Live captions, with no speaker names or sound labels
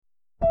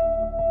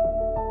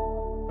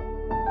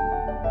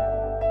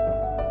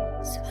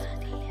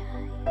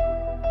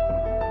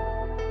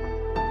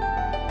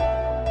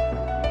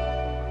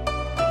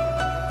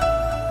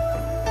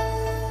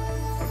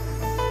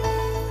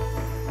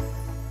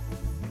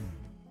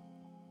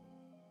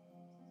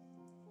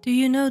Do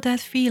you know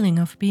that feeling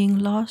of being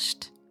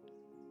lost?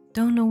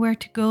 Don't know where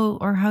to go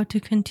or how to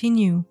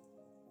continue?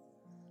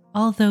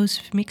 All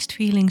those mixed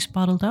feelings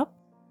bottled up?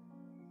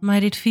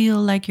 Might it feel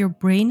like your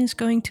brain is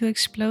going to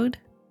explode?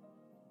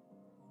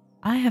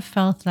 I have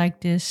felt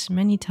like this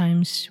many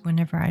times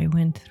whenever I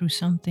went through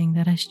something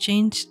that has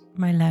changed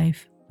my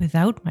life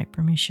without my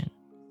permission.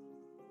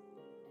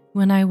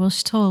 When I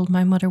was told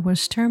my mother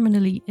was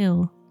terminally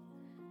ill,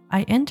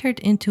 I entered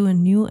into a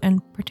new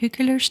and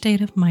particular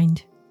state of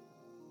mind.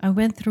 I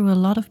went through a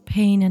lot of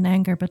pain and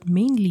anger, but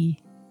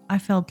mainly I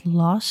felt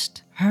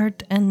lost,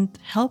 hurt, and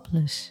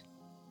helpless.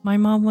 My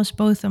mom was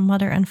both a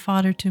mother and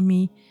father to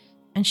me,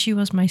 and she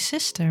was my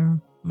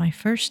sister, my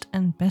first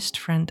and best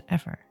friend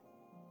ever.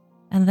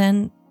 And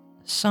then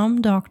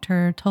some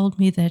doctor told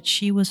me that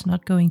she was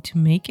not going to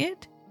make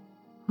it?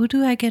 Who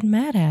do I get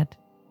mad at?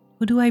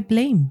 Who do I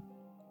blame?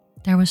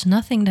 There was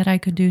nothing that I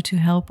could do to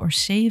help or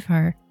save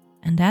her,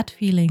 and that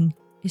feeling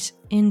is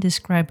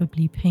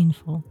indescribably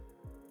painful.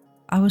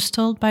 I was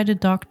told by the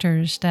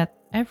doctors that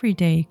every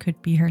day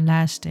could be her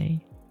last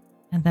day,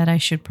 and that I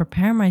should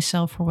prepare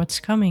myself for what's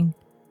coming.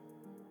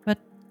 But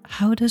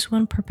how does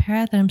one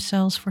prepare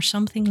themselves for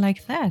something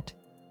like that?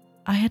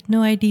 I had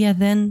no idea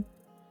then,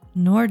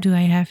 nor do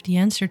I have the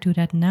answer to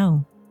that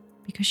now,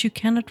 because you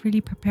cannot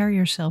really prepare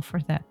yourself for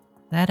that.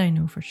 That I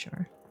know for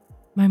sure.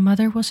 My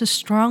mother was a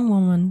strong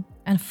woman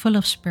and full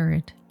of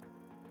spirit.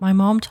 My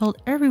mom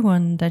told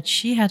everyone that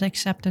she had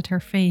accepted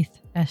her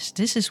faith as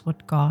this is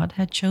what God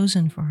had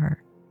chosen for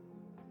her.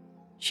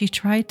 She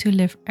tried to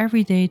live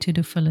every day to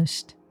the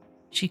fullest.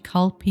 She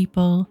called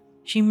people,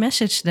 she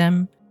messaged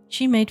them,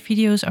 she made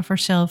videos of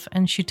herself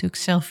and she took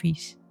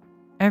selfies.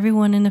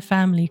 Everyone in the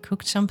family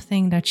cooked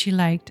something that she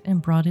liked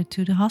and brought it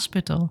to the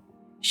hospital.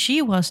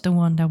 She was the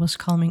one that was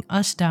calming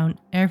us down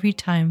every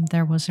time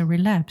there was a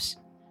relapse.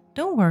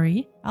 "Don't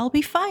worry, I'll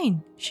be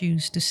fine," she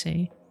used to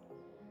say.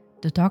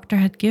 The doctor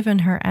had given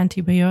her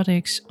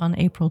antibiotics on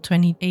April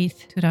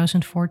 28,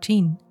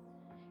 2014.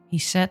 He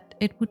said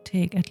it would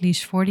take at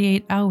least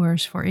 48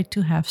 hours for it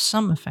to have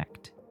some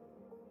effect.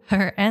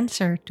 Her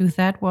answer to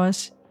that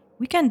was,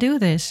 "We can do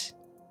this.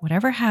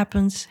 Whatever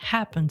happens,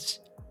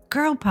 happens.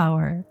 Girl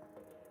power."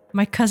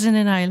 My cousin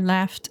and I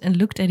laughed and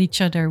looked at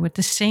each other with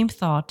the same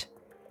thought.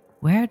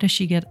 Where does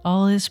she get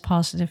all this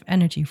positive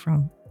energy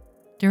from?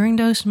 During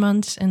those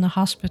months in the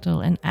hospital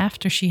and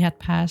after she had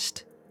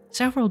passed,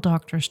 several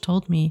doctors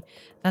told me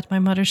that my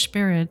mother's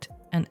spirit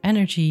and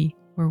energy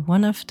were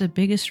one of the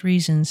biggest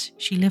reasons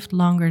she lived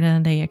longer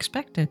than they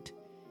expected.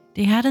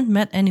 They hadn't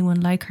met anyone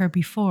like her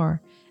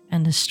before,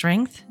 and the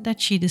strength that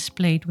she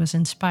displayed was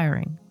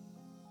inspiring.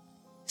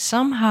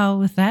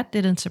 Somehow that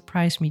didn't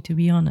surprise me, to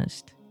be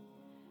honest.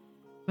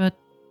 But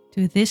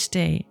to this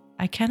day,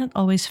 I cannot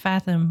always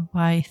fathom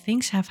why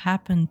things have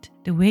happened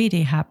the way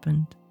they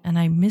happened, and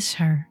I miss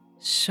her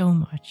so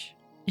much.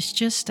 It's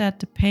just that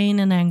the pain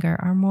and anger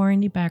are more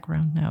in the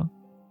background now.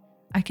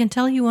 I can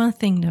tell you one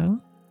thing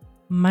though.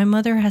 My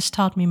mother has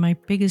taught me my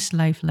biggest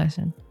life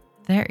lesson.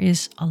 There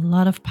is a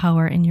lot of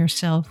power in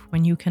yourself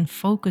when you can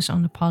focus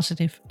on the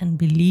positive and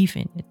believe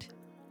in it.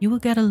 You will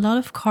get a lot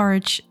of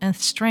courage and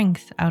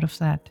strength out of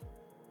that.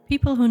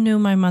 People who knew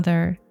my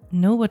mother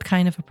know what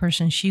kind of a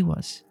person she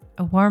was.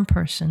 A warm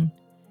person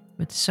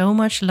with so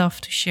much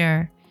love to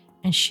share,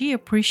 and she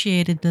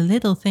appreciated the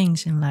little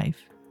things in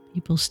life.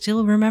 People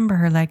still remember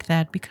her like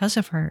that because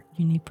of her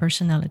unique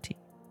personality.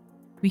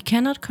 We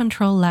cannot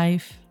control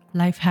life.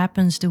 Life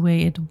happens the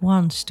way it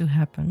wants to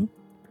happen.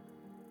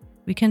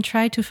 We can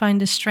try to find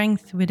the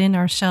strength within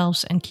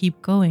ourselves and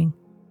keep going.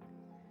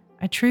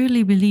 I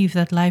truly believe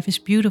that life is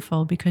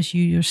beautiful because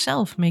you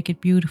yourself make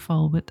it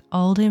beautiful with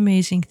all the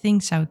amazing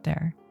things out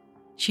there.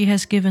 She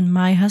has given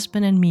my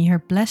husband and me her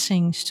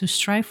blessings to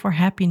strive for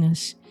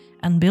happiness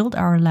and build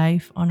our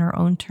life on our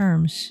own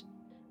terms.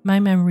 My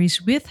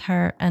memories with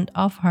her and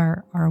of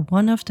her are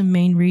one of the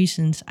main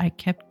reasons I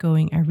kept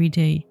going every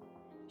day.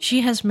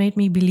 She has made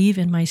me believe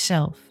in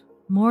myself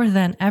more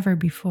than ever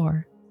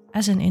before,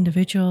 as an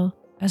individual,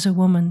 as a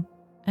woman,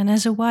 and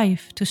as a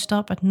wife to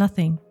stop at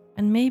nothing,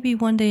 and maybe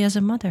one day as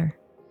a mother.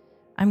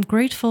 I'm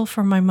grateful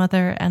for my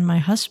mother and my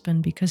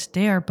husband because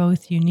they are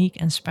both unique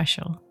and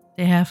special.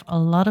 They have a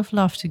lot of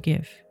love to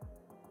give.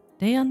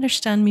 They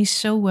understand me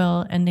so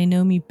well and they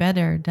know me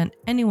better than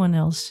anyone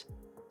else.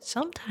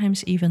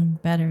 Sometimes even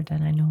better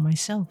than I know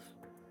myself.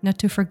 Not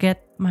to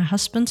forget, my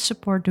husband's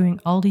support during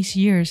all these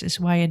years is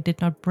why I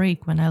did not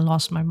break when I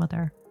lost my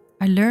mother.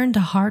 I learned the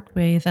hard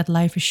way that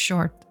life is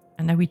short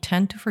and that we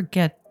tend to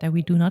forget that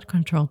we do not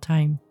control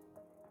time.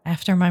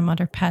 After my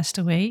mother passed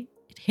away,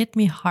 it hit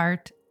me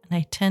hard and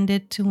I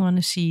tended to want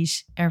to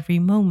seize every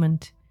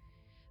moment,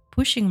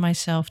 pushing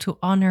myself to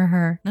honor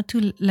her, not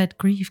to let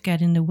grief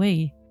get in the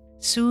way.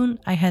 Soon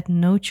I had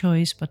no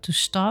choice but to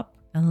stop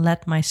and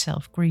let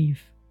myself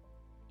grieve.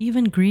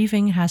 Even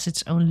grieving has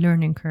its own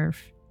learning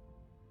curve.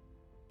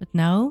 But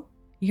now,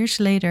 years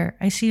later,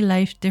 I see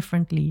life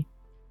differently.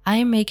 I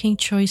am making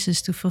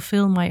choices to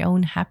fulfill my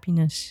own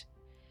happiness,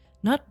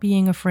 not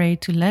being afraid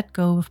to let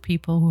go of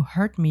people who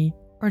hurt me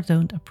or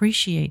don't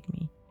appreciate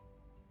me.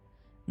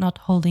 Not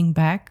holding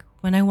back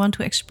when I want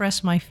to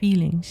express my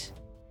feelings.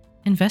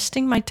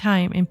 Investing my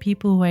time in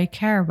people who I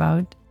care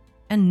about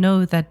and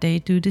know that they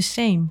do the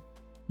same.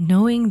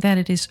 Knowing that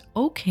it is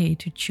okay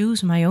to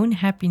choose my own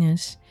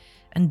happiness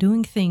and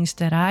doing things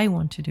that I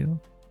want to do.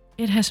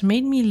 It has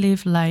made me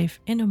live life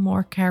in a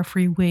more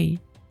carefree way,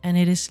 and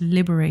it is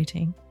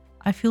liberating.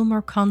 I feel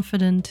more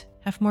confident,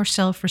 have more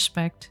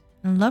self-respect,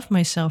 and love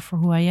myself for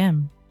who I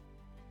am.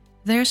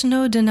 There's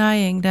no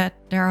denying that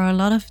there are a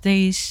lot of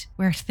days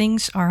where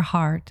things are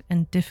hard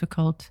and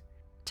difficult.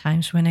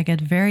 Times when I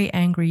get very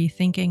angry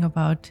thinking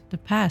about the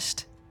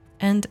past.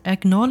 And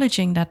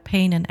acknowledging that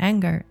pain and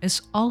anger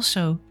is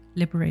also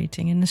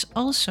liberating and is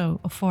also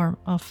a form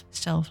of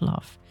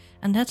self-love.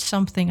 And that's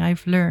something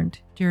I've learned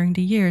during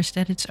the years,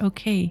 that it's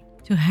okay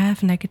to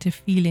have negative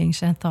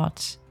feelings and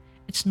thoughts.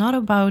 It's not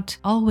about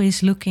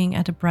always looking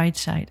at the bright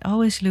side,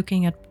 always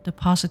looking at the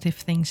positive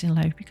things in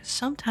life, because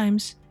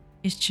sometimes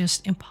it's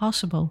just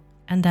impossible.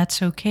 And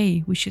that's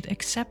okay. We should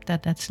accept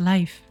that that's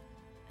life.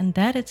 And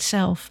that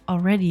itself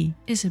already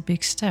is a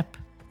big step,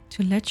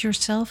 to let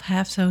yourself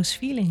have those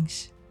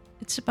feelings.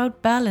 It's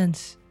about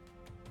balance.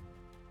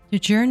 The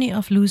journey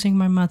of losing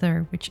my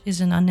mother, which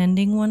is an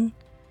unending one,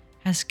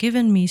 has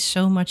given me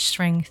so much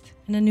strength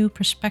and a new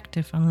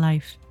perspective on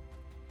life.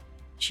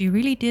 She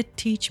really did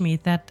teach me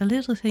that the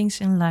little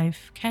things in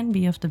life can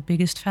be of the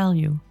biggest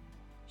value.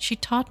 She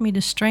taught me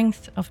the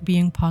strength of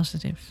being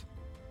positive,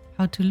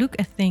 how to look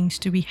at things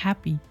to be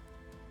happy,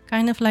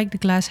 kind of like the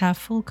glass half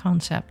full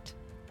concept.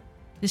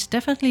 This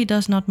definitely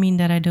does not mean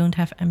that I don't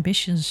have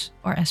ambitions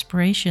or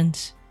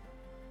aspirations.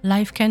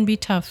 Life can be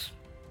tough.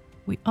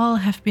 We all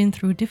have been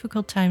through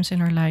difficult times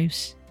in our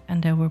lives,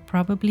 and there will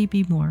probably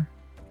be more.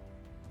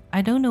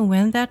 I don't know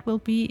when that will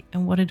be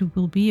and what it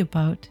will be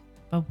about,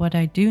 but what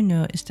I do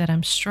know is that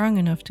I'm strong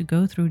enough to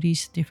go through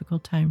these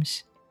difficult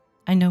times.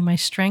 I know my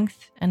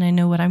strength and I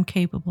know what I'm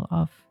capable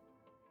of.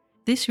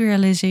 This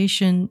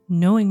realization,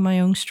 knowing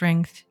my own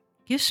strength,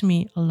 gives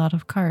me a lot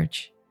of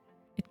courage.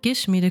 It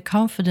gives me the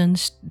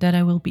confidence that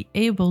I will be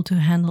able to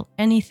handle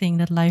anything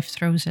that life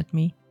throws at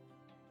me.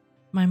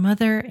 My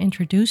mother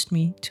introduced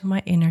me to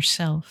my inner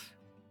self.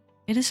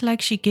 It is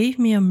like she gave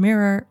me a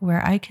mirror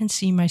where I can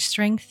see my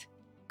strength,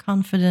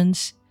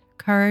 confidence,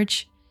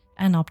 courage,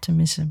 and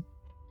optimism.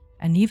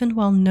 And even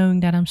while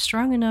knowing that I'm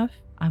strong enough,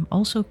 I'm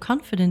also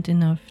confident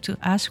enough to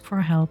ask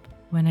for help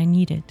when I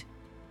need it.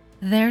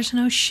 There's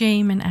no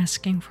shame in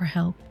asking for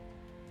help.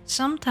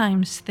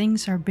 Sometimes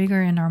things are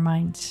bigger in our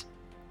minds.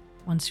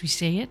 Once we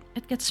say it,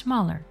 it gets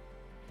smaller.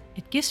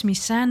 It gives me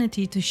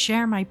sanity to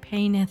share my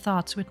pain and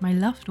thoughts with my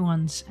loved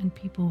ones and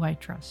people who I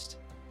trust.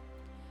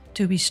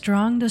 To be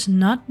strong does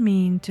not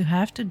mean to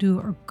have to do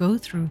or go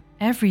through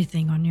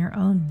everything on your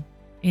own.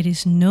 It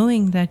is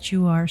knowing that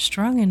you are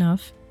strong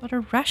enough but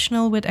are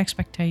rational with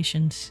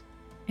expectations.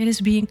 It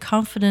is being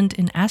confident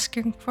in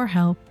asking for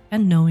help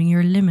and knowing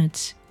your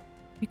limits.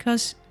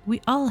 Because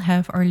we all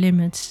have our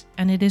limits,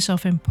 and it is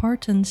of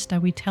importance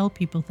that we tell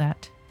people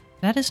that.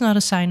 That is not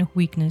a sign of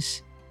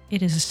weakness.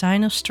 It is a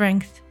sign of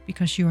strength,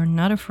 because you are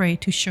not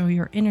afraid to show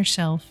your inner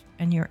self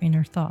and your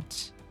inner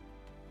thoughts.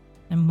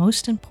 And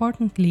most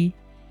importantly,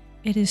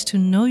 it is to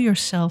know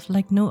yourself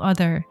like no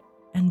other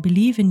and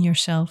believe in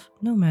yourself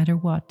no matter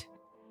what.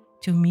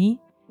 To me,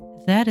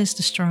 that is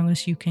the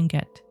strongest you can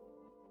get.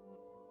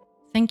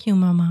 Thank you,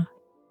 Mama,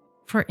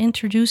 for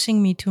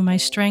introducing me to my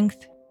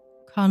strength,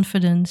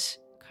 confidence,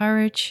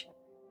 courage,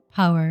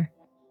 power,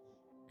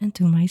 and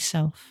to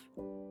myself.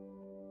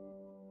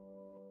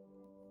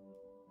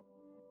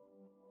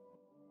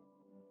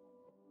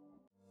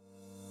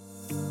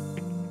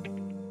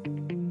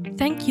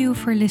 Thank you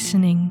for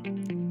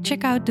listening.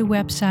 Check out the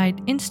website,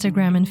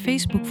 Instagram, and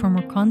Facebook for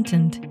more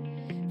content.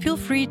 Feel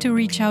free to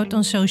reach out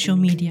on social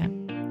media.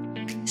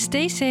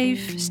 Stay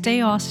safe,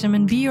 stay awesome,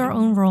 and be your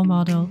own role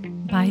model.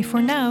 Bye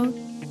for now.